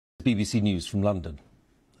BBC News from London.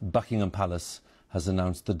 Buckingham Palace has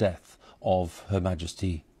announced the death of Her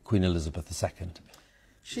Majesty Queen Elizabeth II.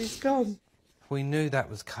 She's gone. We knew that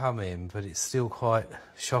was coming, but it's still quite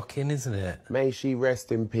shocking, isn't it? May she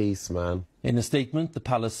rest in peace, man. In a statement, the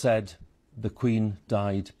palace said the Queen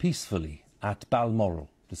died peacefully at Balmoral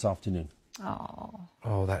this afternoon.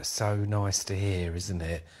 Oh, that's so nice to hear, isn't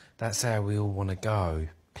it? That's how we all want to go,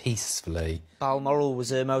 peacefully. Balmoral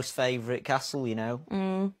was her most favourite castle, you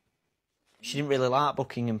know. She didn't really like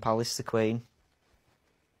Buckingham Palace, the Queen.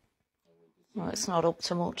 Well, it's not up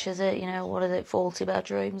to much, is it? You know, what is it, 40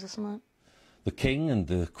 bedrooms or something? The King and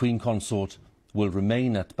the Queen Consort will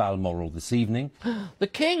remain at Balmoral this evening. The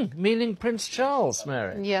King, meaning Prince Charles,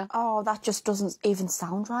 Mary? Yeah. Oh, that just doesn't even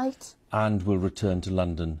sound right. And will return to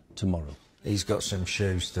London tomorrow. He's got some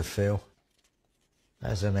shoes to fill,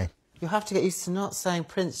 hasn't he? You'll have to get used to not saying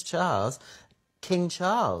Prince Charles, King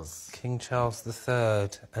Charles. King Charles III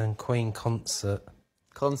and Queen Consort.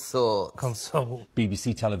 Consort.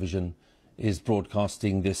 BBC Television is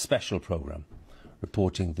broadcasting this special programme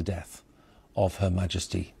reporting the death of Her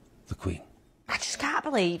Majesty the Queen. I just can't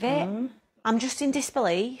believe it. I'm just in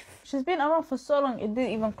disbelief. She's been around for so long, it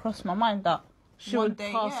didn't even cross my mind that she would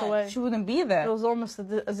pass away. She wouldn't be there. It was almost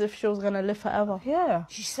as if she was going to live forever. Yeah.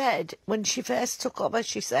 She said, when she first took over,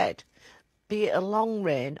 she said, be it a long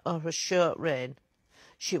reign or a short reign,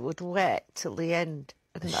 she would wait till the end.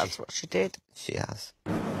 And that's what she did. She has.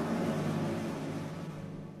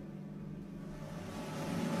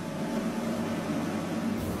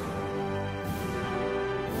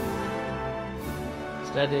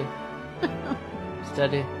 Steady.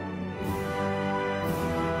 Steady.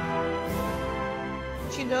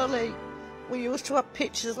 Do you know, Lee, we used to have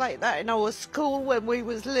pictures like that in our school when we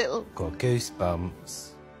was little. Got goosebumps.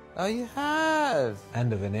 Oh, you have?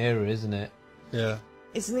 End of an era, isn't it? Yeah.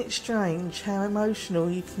 Isn't it strange how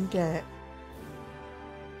emotional you can get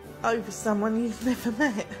over someone you've never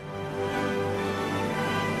met?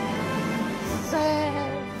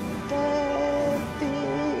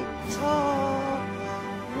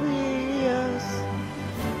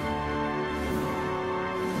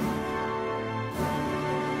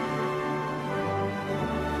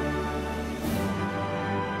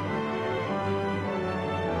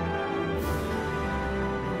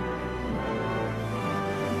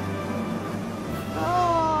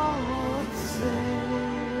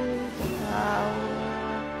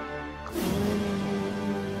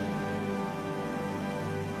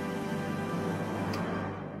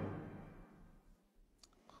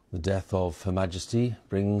 The death of Her Majesty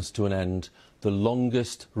brings to an end the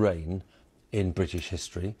longest reign in British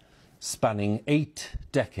history, spanning 8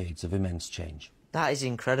 decades of immense change. That is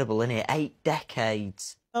incredible, isn't it? 8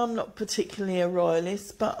 decades. I'm not particularly a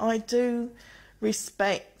royalist, but I do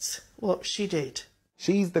respect what she did.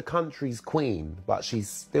 She's the country's queen, but she's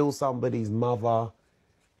still somebody's mother,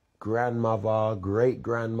 grandmother,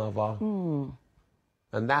 great-grandmother.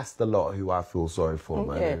 And that's the lot who I feel sorry for,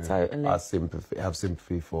 man. Yeah, totally. I have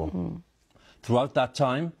sympathy for. Throughout that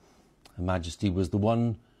time, Her Majesty was the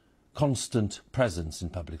one constant presence in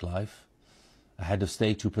public life, a head of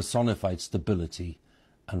state who personified stability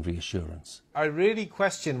and reassurance. I really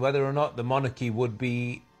question whether or not the monarchy would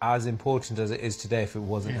be as important as it is today if it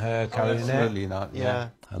wasn't her carrying it. Absolutely not, yeah.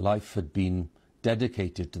 Her life had been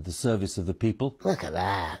dedicated to the service of the people. Look at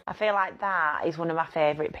that. I feel like that is one of my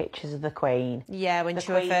favourite pictures of the Queen. Yeah, when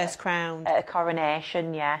she was first crowned. At a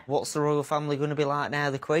coronation, yeah. What's the royal family going to be like now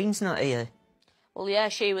the Queen's not here? Well, yeah,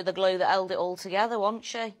 she was the glue that held it all together, wasn't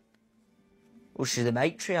she? Well, she's the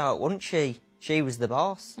matriarch, wasn't she? She was the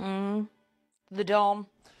boss. The Don.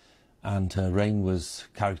 And her reign was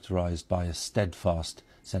characterised by a steadfast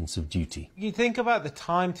sense of duty. You think about the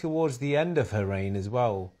time towards the end of her reign as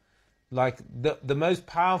well. Like, the most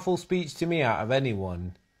powerful speech to me out of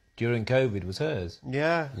anyone during COVID was hers.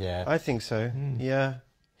 Yeah, I think so, yeah.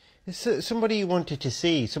 It's somebody you wanted to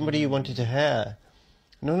see, somebody you wanted to hear.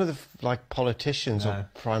 None of the, politicians or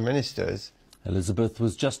prime ministers. Elizabeth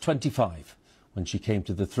was just 25 when she came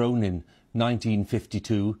to the throne in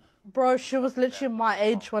 1952. Bro, she was literally my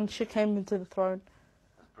age when she came into the throne.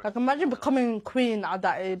 Like, imagine becoming queen at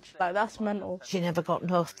that age. Like, that's mental. She never got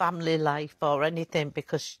no family life or anything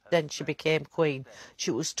because then she became queen. She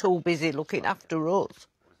was too busy looking after us.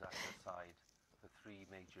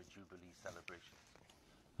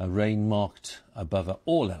 A reign marked, above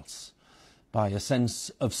all else, by a sense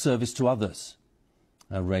of service to others.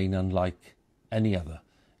 A reign unlike any other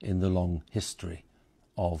in the long history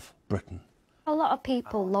of Britain. A lot of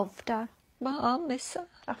people loved her. Well, I miss her.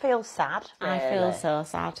 I feel sad. I feel so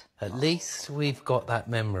sad. At least we've got that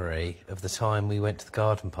memory of the time we went to the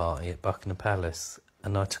garden party at Buckingham Palace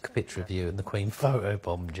and I took a picture of you in the Queen photo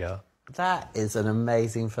bomb jar. That is an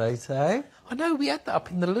amazing photo. I know, we had that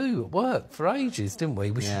up in the loo at work for ages, didn't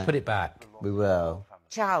we? We should put it back. We will.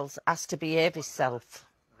 Charles has to behave himself.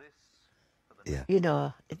 Yeah. You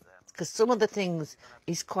know, because some of the things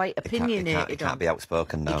he's quite opinionated he can't be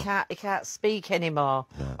outspoken now. He can't speak anymore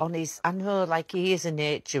on his... I know, like, he is a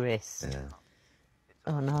naturist. Yeah.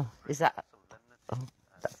 Oh, no. Is that... Oh,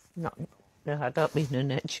 that's not... No, I don't mean a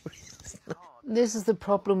naturist. This is the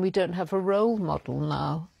problem. We don't have a role model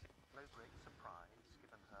now.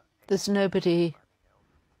 There's nobody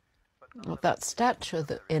of that stature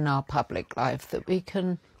in our public life that we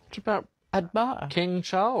can admire. King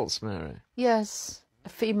Charles, Mary? Yes, a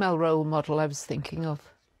female role model I was thinking of.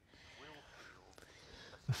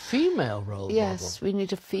 A female role model? Yes, we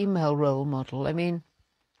need a female role model. I mean,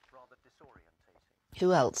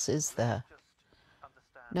 who else is there?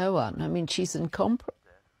 No one. I mean, she's incomparable.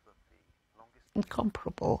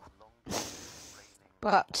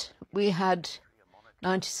 But we had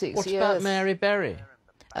 96 What years. about Mary Berry?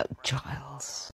 Oh, Giles.